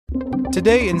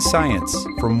Today in Science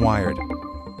from Wired.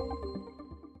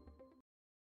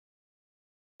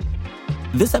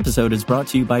 This episode is brought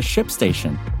to you by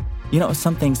ShipStation. You know,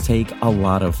 some things take a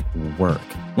lot of work,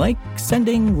 like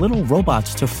sending little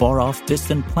robots to far-off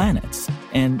distant planets.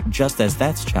 And just as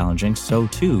that's challenging, so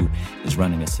too is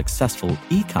running a successful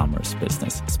e-commerce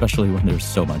business, especially when there's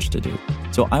so much to do.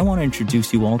 So I want to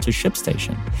introduce you all to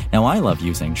ShipStation. Now, I love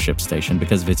using ShipStation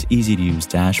because of its easy-to-use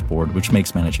dashboard, which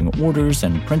makes managing orders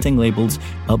and printing labels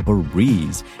a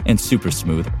breeze and super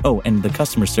smooth. Oh, and the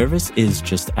customer service is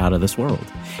just out of this world.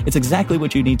 It's exactly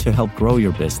what you need to help grow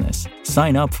your business.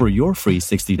 Sign up for your free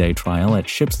 60-day trial at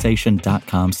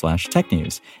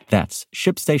shipstation.com/technews. That's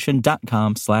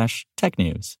shipstation.com/technews.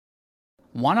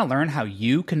 Want to learn how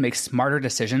you can make smarter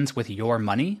decisions with your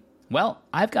money? Well,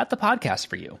 I've got the podcast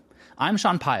for you. I'm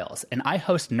Sean Piles, and I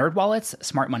host NerdWallet's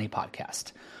Smart Money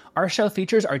Podcast. Our show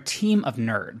features our team of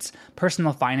nerds,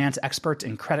 personal finance experts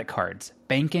in credit cards,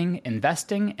 banking,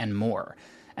 investing, and more.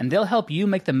 And they'll help you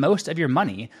make the most of your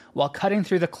money while cutting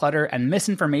through the clutter and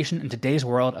misinformation in today's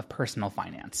world of personal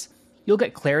finance. You'll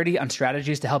get clarity on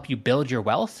strategies to help you build your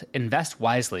wealth, invest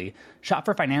wisely, shop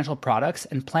for financial products,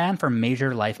 and plan for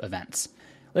major life events.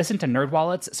 Listen to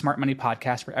NerdWallet's Smart Money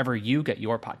Podcast wherever you get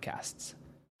your podcasts.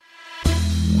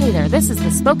 Hey there, this is the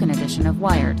spoken edition of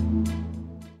Wired.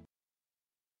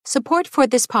 Support for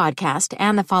this podcast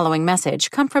and the following message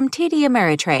come from TD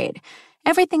Ameritrade.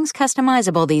 Everything's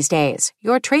customizable these days.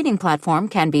 Your trading platform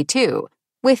can be too.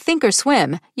 With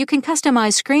Thinkorswim, you can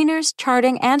customize screeners,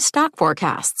 charting, and stock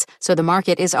forecasts, so the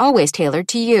market is always tailored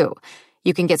to you.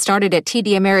 You can get started at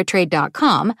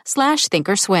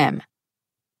tdameritrade.com/Thinkorswim.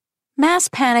 Mass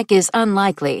panic is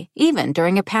unlikely, even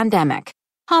during a pandemic.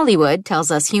 Hollywood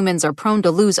tells us humans are prone to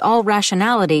lose all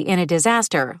rationality in a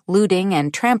disaster, looting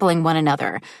and trampling one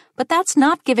another. But that's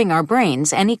not giving our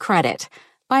brains any credit.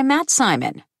 By Matt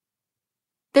Simon.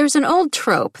 There's an old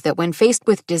trope that when faced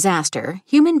with disaster,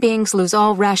 human beings lose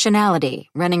all rationality,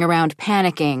 running around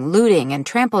panicking, looting, and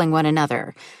trampling one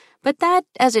another. But that,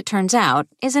 as it turns out,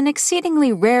 is an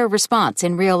exceedingly rare response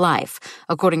in real life,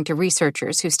 according to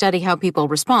researchers who study how people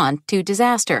respond to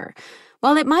disaster.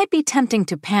 While it might be tempting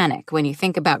to panic when you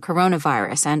think about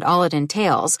coronavirus and all it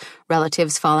entails,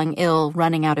 relatives falling ill,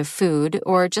 running out of food,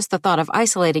 or just the thought of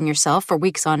isolating yourself for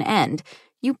weeks on end,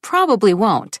 you probably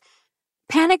won't.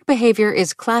 Panic behavior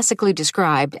is classically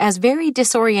described as very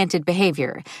disoriented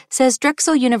behavior, says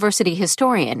Drexel University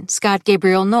historian Scott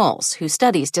Gabriel Knowles, who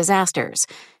studies disasters.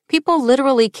 People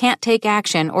literally can't take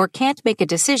action or can't make a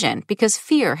decision because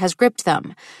fear has gripped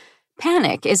them.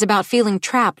 Panic is about feeling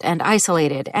trapped and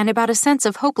isolated and about a sense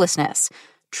of hopelessness.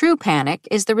 True panic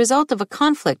is the result of a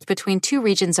conflict between two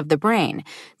regions of the brain.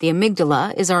 The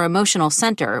amygdala is our emotional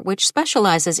center, which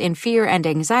specializes in fear and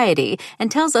anxiety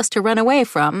and tells us to run away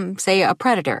from, say, a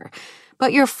predator.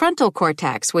 But your frontal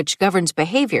cortex, which governs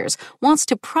behaviors, wants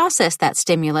to process that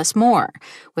stimulus more.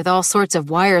 With all sorts of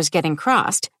wires getting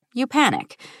crossed, you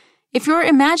panic. If you're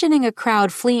imagining a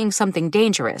crowd fleeing something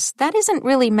dangerous, that isn't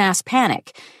really mass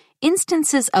panic.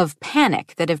 Instances of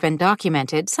panic that have been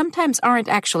documented sometimes aren't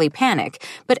actually panic,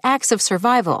 but acts of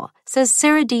survival, says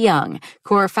Sarah DeYoung,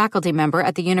 core faculty member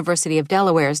at the University of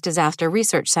Delaware's Disaster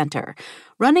Research Center.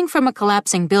 Running from a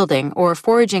collapsing building or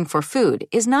foraging for food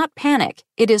is not panic,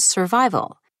 it is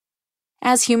survival.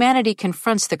 As humanity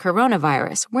confronts the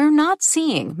coronavirus, we're not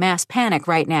seeing mass panic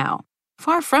right now.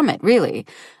 Far from it, really.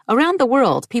 Around the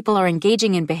world, people are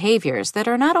engaging in behaviors that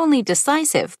are not only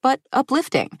decisive, but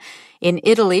uplifting. In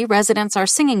Italy, residents are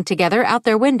singing together out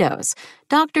their windows.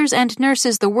 Doctors and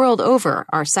nurses the world over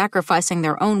are sacrificing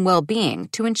their own well-being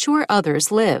to ensure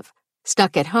others live.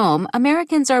 Stuck at home,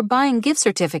 Americans are buying gift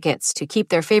certificates to keep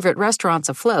their favorite restaurants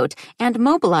afloat and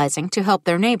mobilizing to help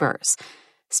their neighbors.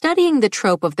 Studying the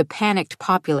trope of the panicked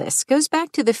populace goes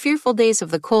back to the fearful days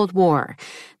of the Cold War.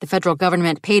 The federal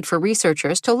government paid for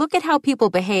researchers to look at how people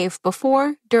behave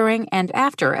before, during, and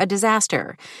after a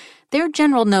disaster. Their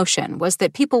general notion was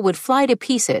that people would fly to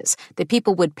pieces, that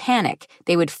people would panic,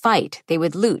 they would fight, they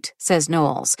would loot, says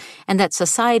Knowles, and that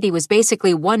society was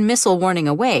basically one missile warning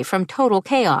away from total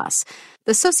chaos.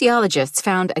 The sociologists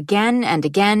found again and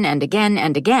again and again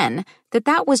and again that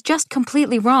that was just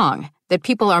completely wrong, that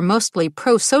people are mostly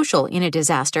pro-social in a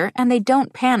disaster and they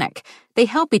don't panic. They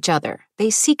help each other. They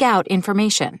seek out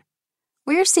information.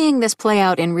 We're seeing this play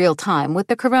out in real time with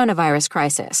the coronavirus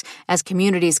crisis, as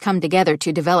communities come together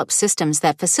to develop systems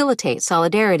that facilitate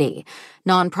solidarity.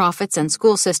 Nonprofits and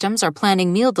school systems are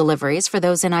planning meal deliveries for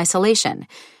those in isolation.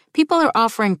 People are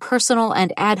offering personal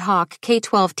and ad hoc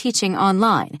K-12 teaching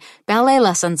online, ballet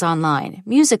lessons online,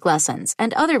 music lessons,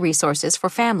 and other resources for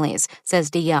families, says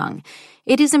DeYoung.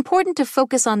 It is important to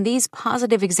focus on these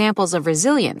positive examples of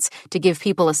resilience to give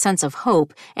people a sense of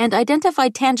hope and identify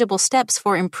tangible steps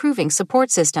for improving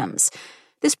support systems.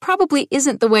 This probably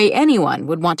isn't the way anyone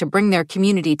would want to bring their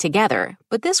community together,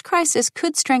 but this crisis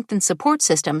could strengthen support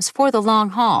systems for the long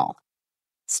haul.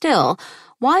 Still,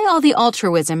 why all the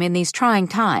altruism in these trying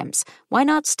times? Why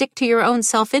not stick to your own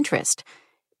self-interest?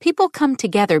 People come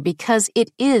together because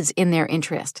it is in their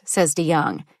interest, says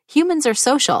DeYoung. Humans are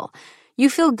social. You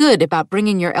feel good about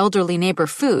bringing your elderly neighbor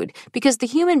food because the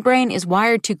human brain is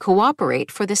wired to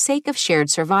cooperate for the sake of shared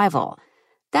survival.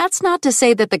 That's not to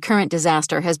say that the current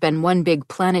disaster has been one big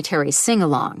planetary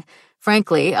sing-along.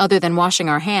 Frankly, other than washing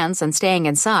our hands and staying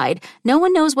inside, no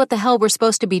one knows what the hell we're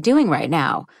supposed to be doing right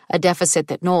now, a deficit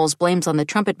that Knowles blames on the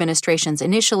Trump administration's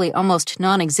initially almost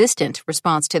non-existent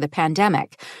response to the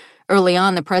pandemic. Early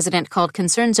on, the president called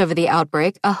concerns over the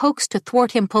outbreak a hoax to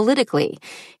thwart him politically.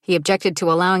 He objected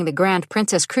to allowing the Grand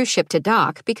Princess cruise ship to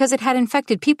dock because it had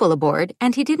infected people aboard,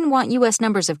 and he didn't want U.S.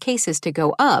 numbers of cases to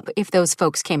go up if those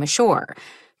folks came ashore.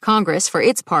 Congress, for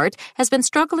its part, has been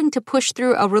struggling to push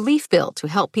through a relief bill to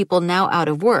help people now out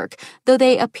of work, though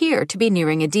they appear to be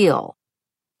nearing a deal.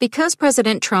 Because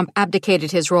President Trump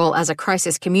abdicated his role as a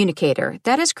crisis communicator,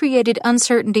 that has created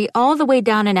uncertainty all the way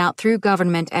down and out through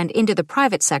government and into the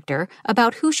private sector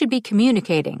about who should be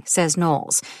communicating, says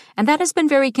Knowles. And that has been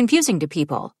very confusing to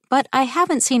people, but I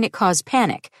haven't seen it cause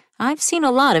panic. I've seen a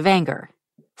lot of anger.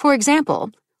 For example,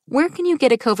 where can you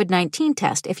get a COVID-19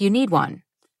 test if you need one?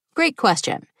 Great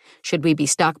question. Should we be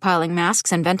stockpiling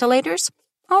masks and ventilators?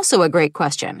 Also a great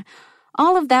question.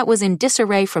 All of that was in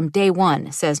disarray from day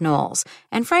one, says Knowles,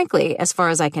 and frankly, as far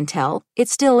as I can tell, it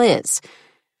still is.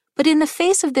 But in the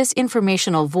face of this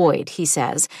informational void, he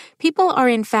says, people are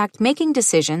in fact making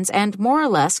decisions and more or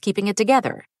less keeping it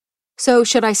together. So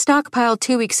should I stockpile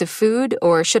 2 weeks of food,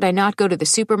 or should I not go to the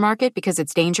supermarket because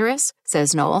it's dangerous,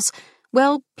 says Knowles.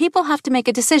 Well, people have to make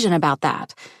a decision about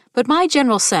that. But my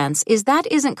general sense is that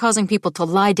isn't causing people to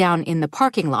lie down in the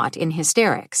parking lot in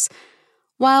hysterics.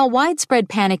 While widespread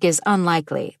panic is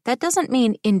unlikely, that doesn't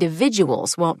mean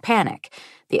individuals won't panic.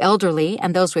 The elderly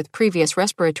and those with previous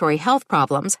respiratory health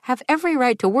problems have every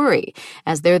right to worry,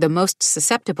 as they're the most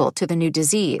susceptible to the new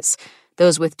disease.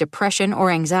 Those with depression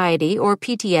or anxiety or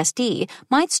PTSD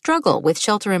might struggle with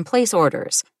shelter-in-place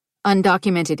orders.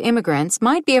 Undocumented immigrants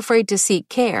might be afraid to seek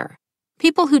care.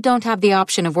 People who don't have the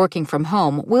option of working from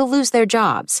home will lose their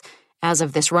jobs. As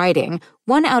of this writing,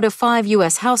 1 out of 5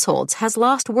 U.S. households has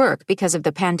lost work because of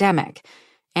the pandemic.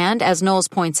 And as Knowles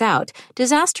points out,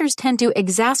 disasters tend to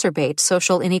exacerbate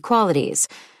social inequalities.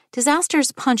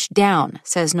 Disasters punch down,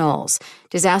 says Knowles.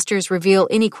 Disasters reveal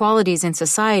inequalities in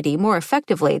society more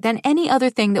effectively than any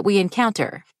other thing that we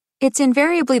encounter. It's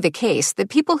invariably the case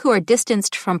that people who are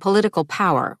distanced from political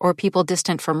power or people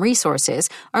distant from resources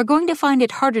are going to find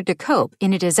it harder to cope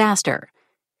in a disaster.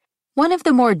 One of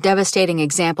the more devastating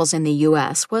examples in the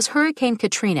U.S. was Hurricane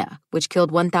Katrina, which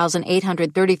killed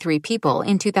 1,833 people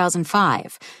in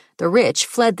 2005. The rich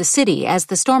fled the city as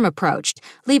the storm approached,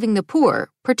 leaving the poor,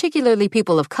 particularly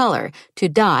people of color, to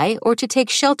die or to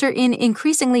take shelter in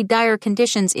increasingly dire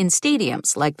conditions in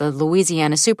stadiums like the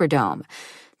Louisiana Superdome.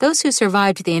 Those who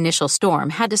survived the initial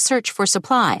storm had to search for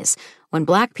supplies. When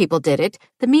black people did it,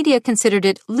 the media considered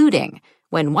it looting.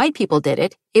 When white people did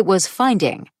it, it was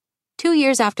finding. 2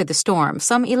 years after the storm,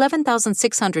 some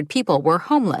 11,600 people were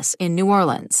homeless in New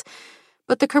Orleans.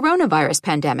 But the coronavirus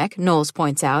pandemic, Knowles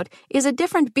points out, is a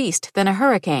different beast than a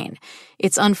hurricane.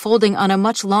 It's unfolding on a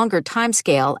much longer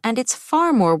timescale, and it's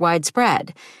far more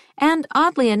widespread. And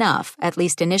oddly enough, at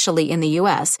least initially in the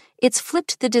U.S., it's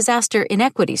flipped the disaster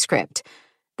inequity script.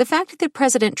 The fact that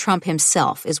President Trump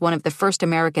himself is one of the first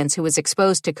Americans who was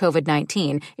exposed to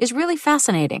COVID-19 is really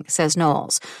fascinating, says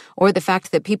Knowles. Or the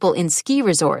fact that people in ski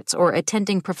resorts or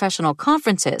attending professional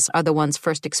conferences are the ones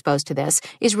first exposed to this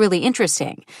is really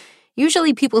interesting.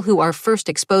 Usually people who are first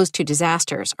exposed to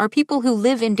disasters are people who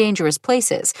live in dangerous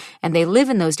places, and they live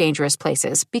in those dangerous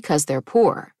places because they're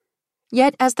poor.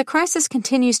 Yet, as the crisis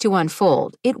continues to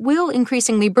unfold, it will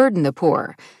increasingly burden the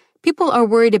poor. People are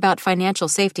worried about financial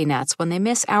safety nets when they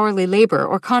miss hourly labor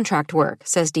or contract work,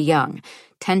 says DeYoung.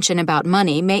 Tension about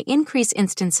money may increase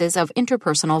instances of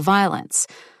interpersonal violence.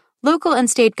 Local and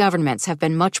state governments have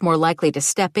been much more likely to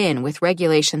step in with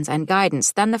regulations and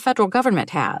guidance than the federal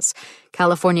government has.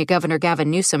 California Governor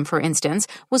Gavin Newsom, for instance,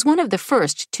 was one of the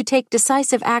first to take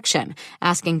decisive action,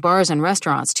 asking bars and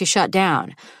restaurants to shut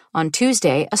down. On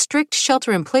Tuesday, a strict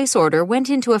shelter-in-place order went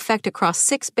into effect across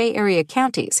 6 Bay Area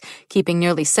counties, keeping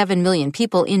nearly 7 million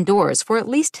people indoors for at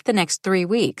least the next 3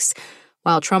 weeks.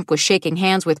 While Trump was shaking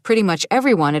hands with pretty much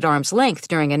everyone at arm's length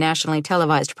during a nationally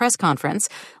televised press conference,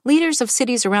 leaders of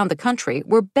cities around the country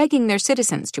were begging their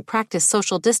citizens to practice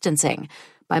social distancing.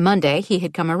 By Monday, he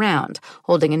had come around,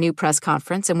 holding a new press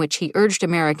conference in which he urged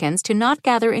Americans to not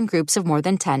gather in groups of more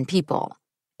than 10 people.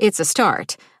 It's a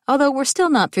start, although we're still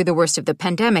not through the worst of the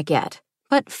pandemic yet.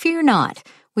 But fear not.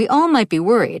 We all might be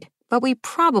worried, but we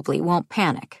probably won't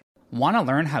panic. Want to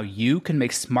learn how you can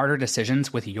make smarter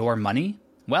decisions with your money?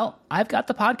 Well, I've got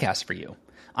the podcast for you.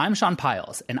 I'm Sean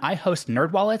Piles, and I host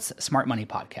NerdWallet's Smart Money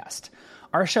Podcast.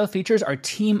 Our show features our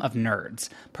team of nerds,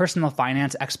 personal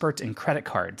finance experts in credit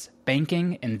cards,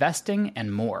 banking, investing,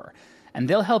 and more. And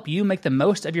they'll help you make the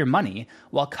most of your money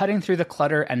while cutting through the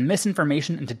clutter and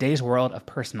misinformation in today's world of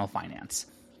personal finance.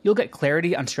 You'll get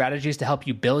clarity on strategies to help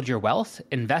you build your wealth,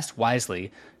 invest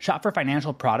wisely, shop for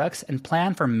financial products, and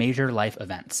plan for major life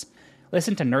events.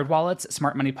 Listen to NerdWallet's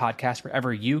Smart Money Podcast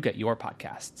wherever you get your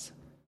podcasts.